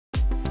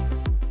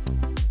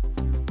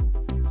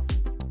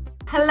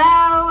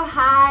Hello,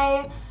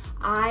 hi,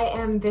 I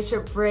am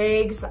Bishop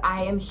Briggs.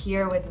 I am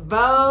here with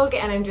Vogue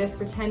and I'm just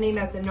pretending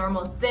that's a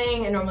normal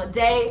thing, a normal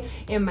day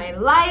in my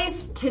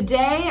life.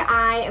 Today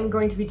I am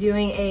going to be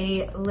doing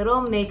a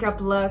little makeup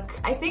look.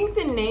 I think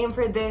the name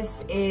for this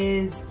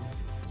is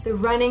the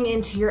running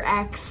into your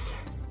ex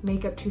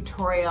makeup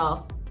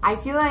tutorial. I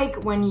feel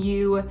like when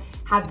you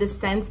have the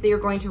sense that you're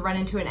going to run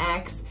into an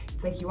ex,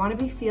 it's like you want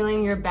to be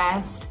feeling your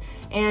best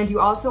and you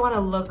also want to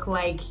look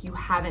like you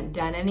haven't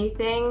done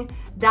anything.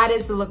 That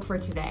is the look for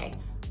today.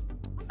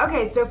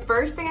 Okay, so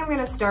first thing I'm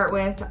gonna start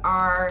with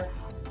are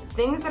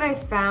things that I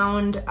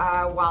found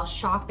while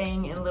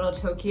shopping in Little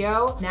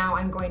Tokyo. Now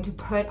I'm going to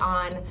put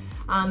on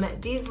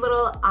these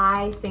little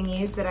eye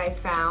thingies that I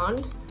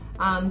found.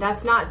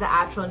 That's not the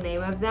actual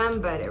name of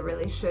them, but it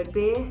really should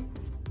be.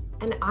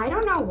 And I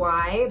don't know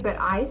why, but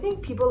I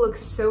think people look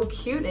so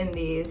cute in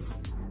these.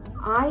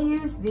 I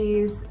use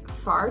these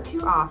far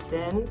too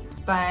often,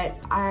 but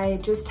I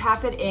just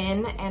tap it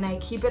in and I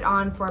keep it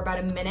on for about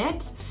a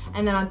minute.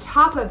 And then on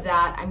top of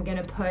that, I'm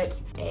gonna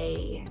put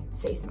a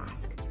face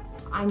mask.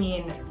 I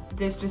mean,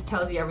 this just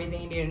tells you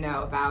everything you need to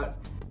know about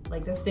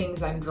like the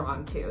things I'm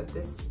drawn to.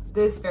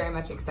 This very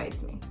much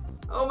excites me.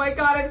 Oh my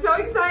God, I'm so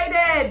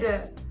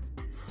excited!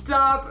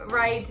 Stop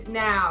right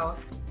now.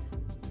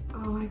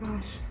 Oh my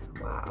gosh,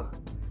 wow.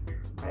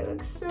 I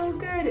look so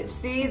good.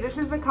 See, this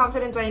is the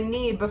confidence I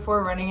need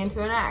before running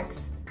into an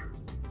ex.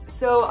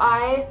 So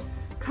I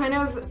kind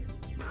of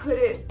put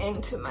it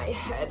into my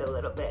head a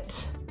little bit.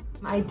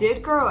 I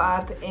did grow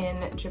up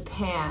in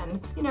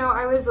Japan. You know,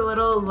 I was a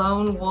little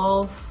lone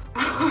wolf.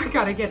 Oh, I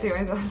gotta get through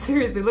myself.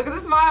 Seriously, look at the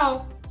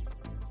smile.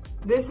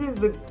 This is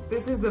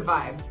the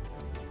vibe.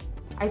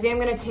 I think I'm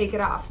gonna take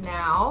it off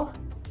now.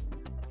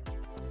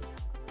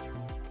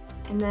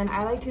 And then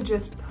I like to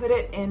just put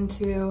it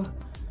into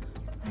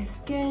my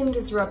skin,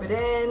 just rub it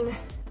in.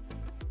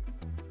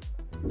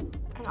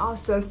 And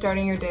also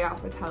starting your day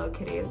off with Hello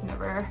Kitty is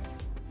never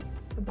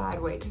a bad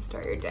way to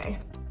start your day.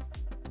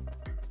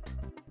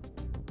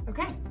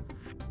 Okay.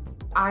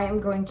 I am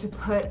going to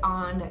put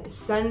on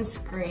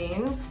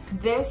sunscreen.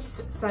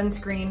 This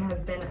sunscreen has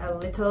been a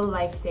little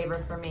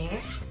lifesaver for me.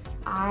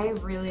 I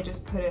really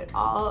just put it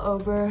all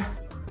over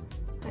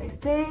my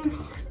face.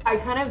 I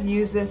kind of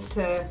use this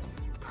to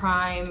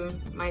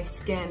prime my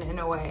skin in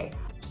a way.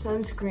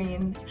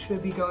 Sunscreen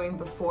should be going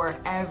before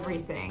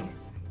everything.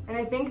 And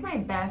I think my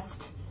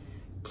best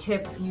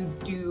tip if you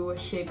do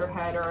shave your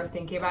head or are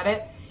thinking about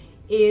it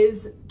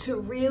is to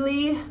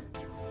really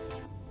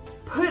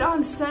put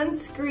on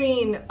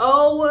sunscreen.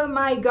 Oh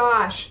my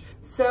gosh.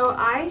 So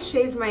I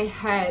shaved my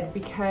head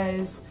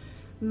because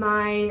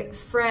my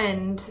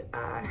friend,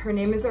 her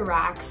name is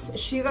Arax,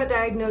 she got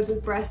diagnosed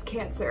with breast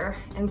cancer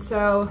and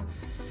so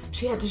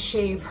she had to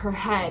shave her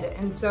head,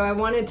 and so I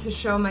wanted to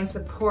show my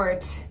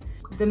support.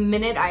 The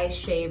minute I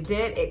shaved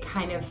it, it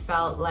kind of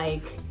felt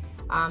like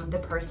the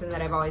person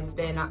that I've always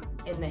been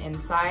in the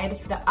inside.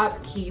 The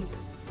upkeep,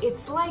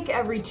 it's like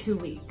every 2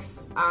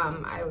 weeks,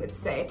 I would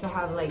say, to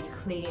have like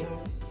clean,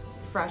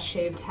 fresh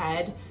shaved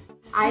head.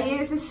 I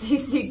use the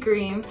CC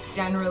cream,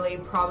 generally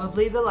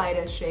probably the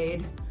lightest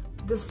shade.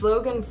 The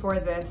slogan for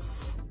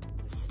this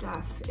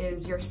stuff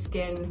is your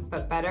skin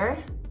but better.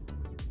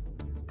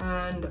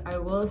 And I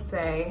will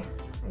say,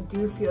 I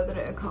do feel that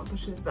it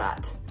accomplishes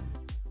that.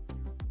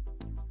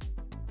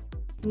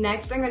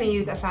 Next, I'm gonna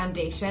use a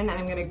foundation and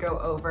I'm gonna go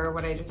over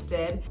what I just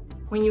did.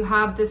 When you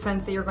have the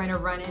sense that you're going to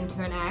run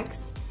into an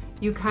ex,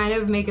 you kind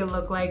of make it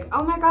look like,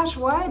 oh my gosh,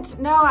 what?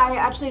 No, I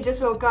actually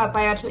just woke up.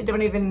 I actually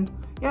don't even,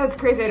 yeah, it's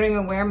crazy. I don't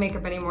even wear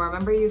makeup anymore.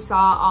 Remember you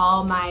saw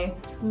all my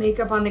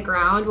makeup on the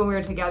ground when we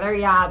were together?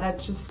 Yeah,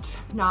 that's just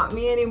not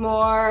me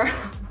anymore.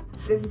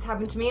 This has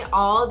happened to me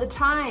all the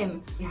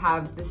time. We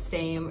have the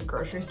same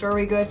grocery store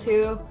we go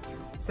to,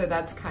 so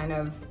that's kind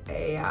of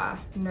a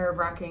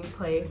nerve-wracking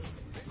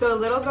place. So a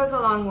little goes a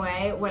long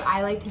way. What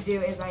I like to do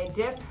is I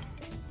dip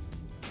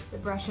the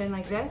brush in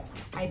like this,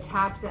 I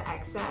tap the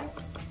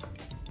excess,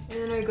 and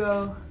then I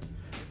go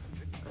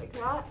like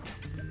that,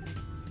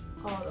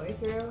 all the way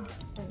through,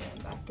 and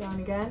then back down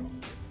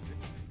again.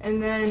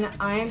 And then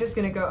I am just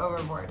gonna go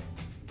overboard.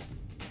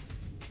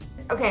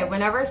 Okay,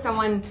 whenever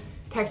someone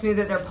texts me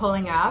that they're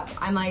pulling up,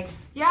 I'm like,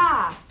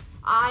 yeah,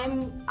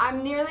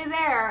 I'm nearly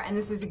there, and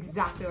this is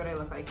exactly what I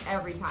look like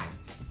every time.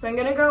 So I'm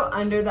gonna go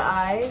under the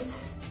eyes,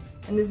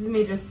 and this is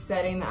me just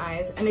setting the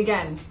eyes. And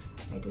again,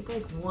 I did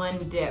like one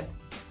dip.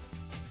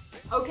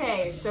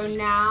 Okay, so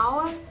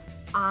now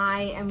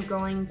I am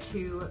going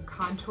to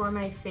contour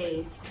my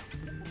face.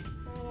 And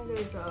I'm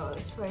gonna go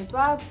swipe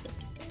up.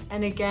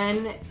 And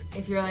again,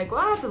 if you're like,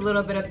 well, that's a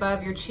little bit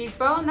above your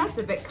cheekbone, that's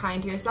a bit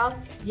kind to yourself.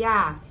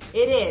 Yeah,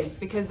 it is,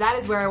 because that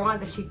is where I want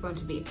the cheekbone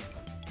to be.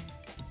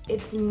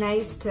 It's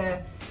nice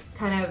to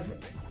kind of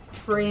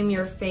frame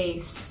your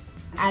face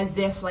as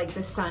if like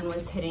the sun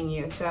was hitting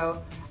you.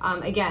 So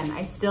again,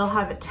 I still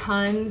have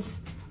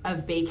tons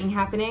of baking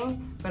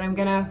happening, but I'm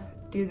gonna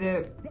do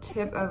the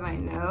tip of my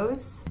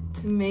nose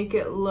to make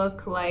it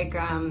look like,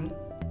 you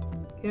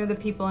know, the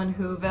people in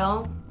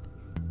Whoville?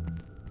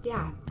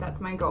 Yeah,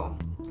 that's my goal.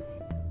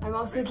 I'm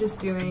also just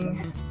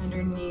doing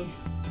underneath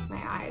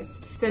my eyes.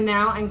 So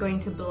now I'm going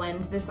to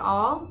blend this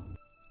all.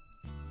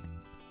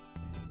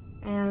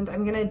 And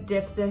I'm gonna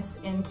dip this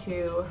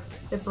into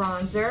the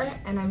bronzer,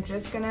 and I'm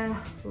just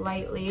gonna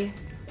lightly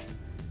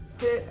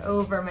put it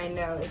over my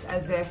nose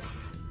as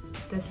if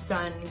the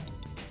sun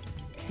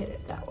hit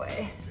it that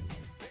way.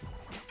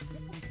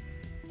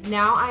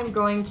 Now I'm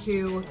going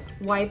to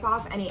wipe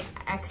off any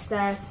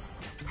excess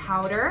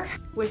powder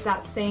with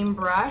that same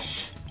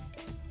brush.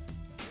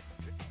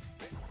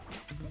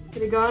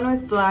 Gonna go in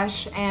with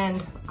blush,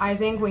 and I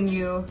think when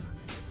you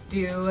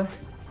do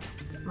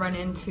run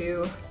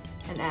into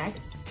an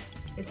ex,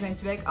 it's nice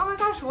to be like, oh my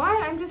gosh,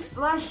 what? I'm just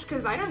flushed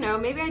because I don't know,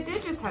 maybe I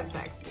did just have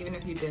sex, even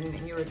if you didn't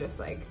and you were just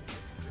like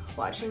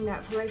watching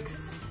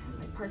Netflix,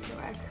 like Parks and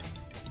Rec.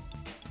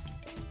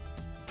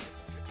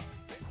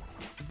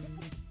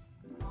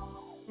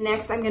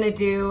 Next, I'm gonna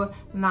do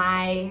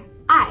my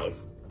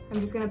eyes. I'm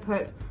just gonna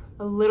put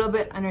a little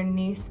bit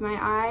underneath my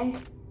eye.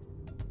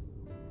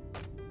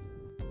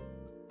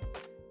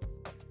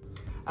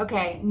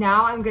 Okay,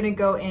 now I'm gonna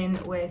go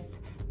in with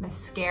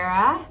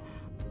mascara,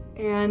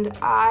 and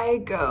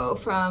I go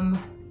from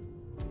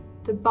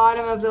the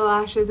bottom of the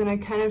lashes and I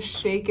kind of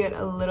shake it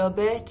a little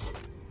bit,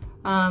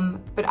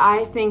 but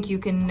I think you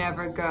can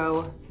never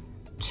go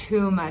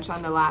too much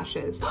on the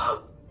lashes.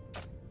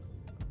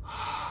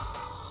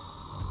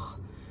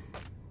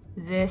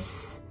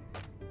 This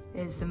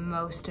is the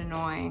most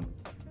annoying,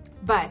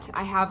 but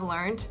I have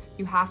learned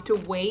you have to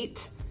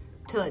wait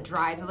till it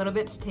dries a little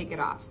bit to take it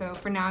off. So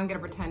for now, I'm gonna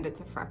pretend it's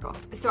a freckle.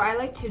 So I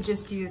like to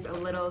just use a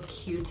little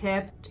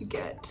Q-tip to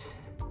get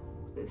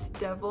this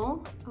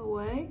devil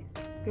away.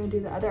 I'm gonna do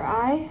the other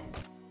eye.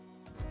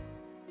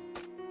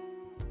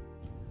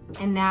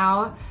 And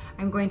now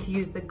I'm going to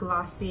use the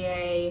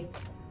Glossier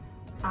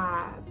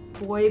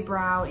Boy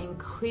Brow in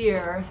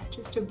Clear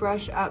just to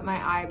brush up my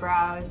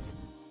eyebrows.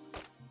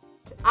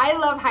 I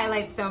love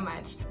highlights so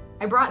much.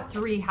 I brought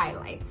 3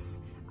 highlights.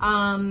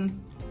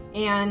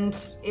 And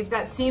if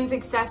that seems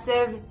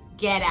excessive,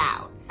 get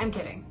out. I'm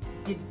kidding.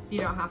 You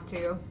don't have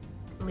to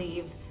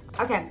leave.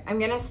 Okay, I'm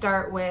gonna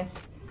start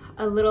with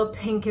a little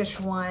pinkish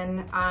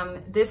one.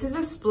 This is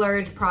a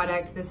splurge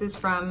product. This is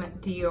from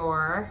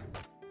Dior.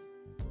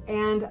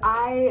 And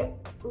I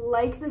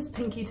like this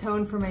pinky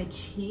tone for my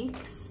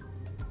cheeks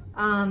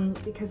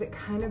because it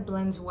kind of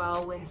blends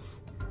well with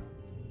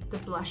the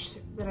blush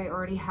that I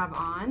already have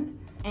on.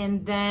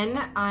 And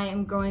then I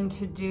am going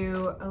to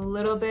do a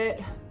little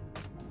bit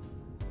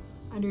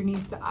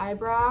underneath the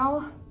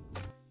eyebrow.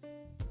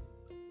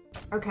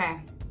 Okay,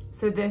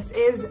 so this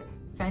is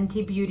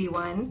Fenty Beauty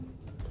one.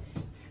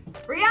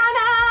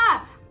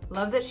 Rihanna!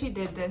 Love that she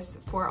did this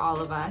for all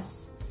of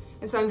us.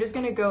 And so I'm just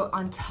gonna go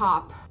on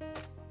top.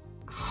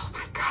 Oh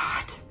my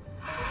God.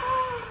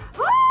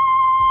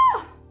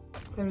 Ah!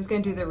 So I'm just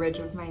gonna do the ridge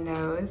of my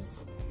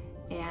nose,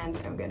 and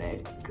I'm gonna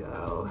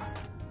go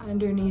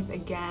underneath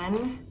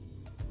again.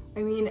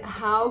 I mean,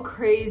 how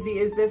crazy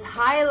is this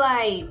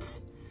highlight?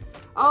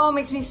 Oh, it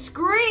makes me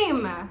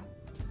scream.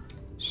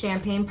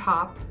 Champagne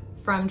Pop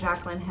from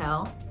Jaclyn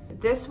Hill.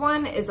 This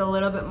one is a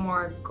little bit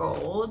more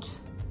gold.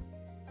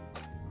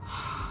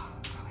 Oh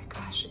my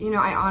gosh. You know,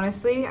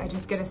 I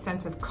just get a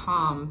sense of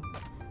calm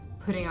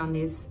putting on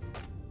these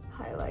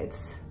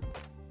highlights.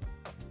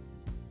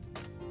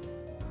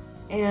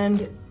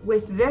 And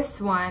with this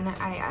one,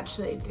 I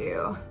actually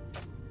do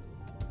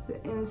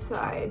the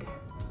inside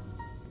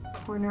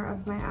corner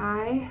of my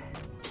eye.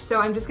 So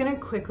I'm just gonna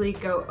quickly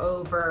go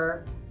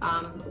over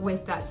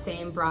with that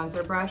same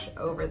bronzer brush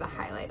over the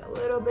highlight a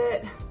little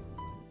bit,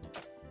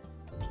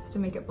 just to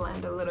make it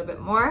blend a little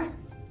bit more.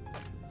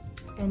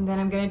 And then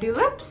I'm gonna do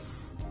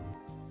lips.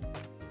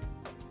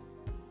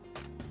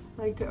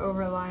 I like to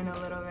overline a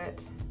little bit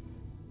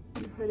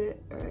and put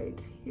it right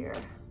here.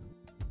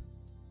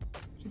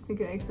 Just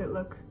think it makes it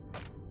look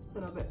a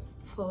little bit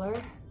fuller.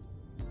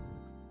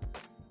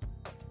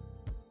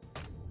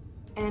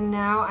 And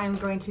now I'm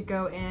going to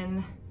go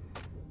in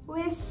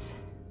with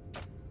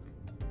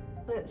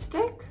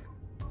lipstick.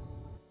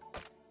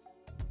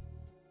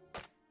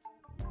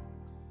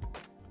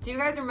 Do you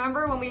guys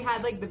remember when we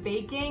had like the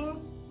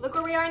baking? Look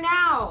where we are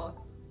now.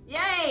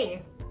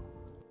 Yay!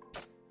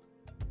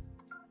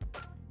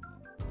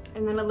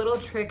 And then a little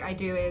trick I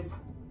do is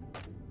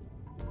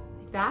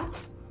like that.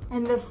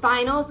 And the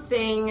final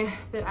thing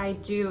that I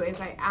do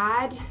is I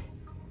add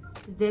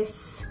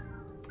this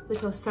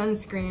little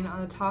sunscreen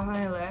on the top of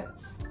my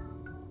lips.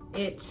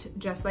 It,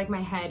 just like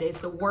my head, is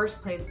the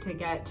worst place to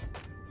get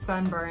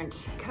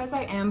sunburnt. Because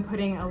I am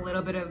putting a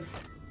little bit of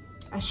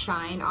a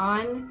shine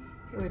on,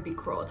 it would be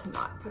cruel to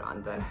not put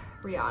on the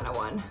Rihanna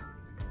one,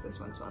 because this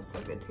one smells so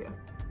good too.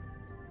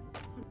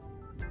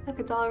 Look,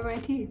 it's all over my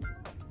teeth.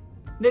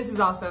 This is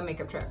also a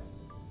makeup trip.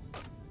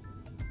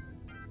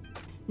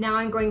 Now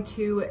I'm going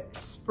to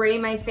spray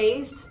my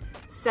face,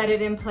 set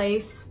it in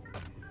place,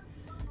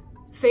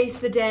 face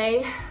the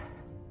day,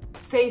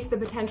 face the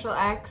potential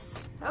ex.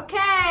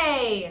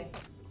 Okay!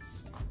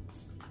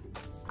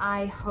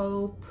 I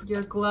hope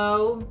your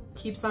glow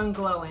keeps on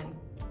glowing.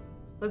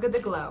 Look at the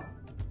glow.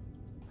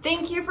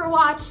 Thank you for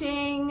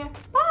watching.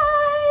 Bye.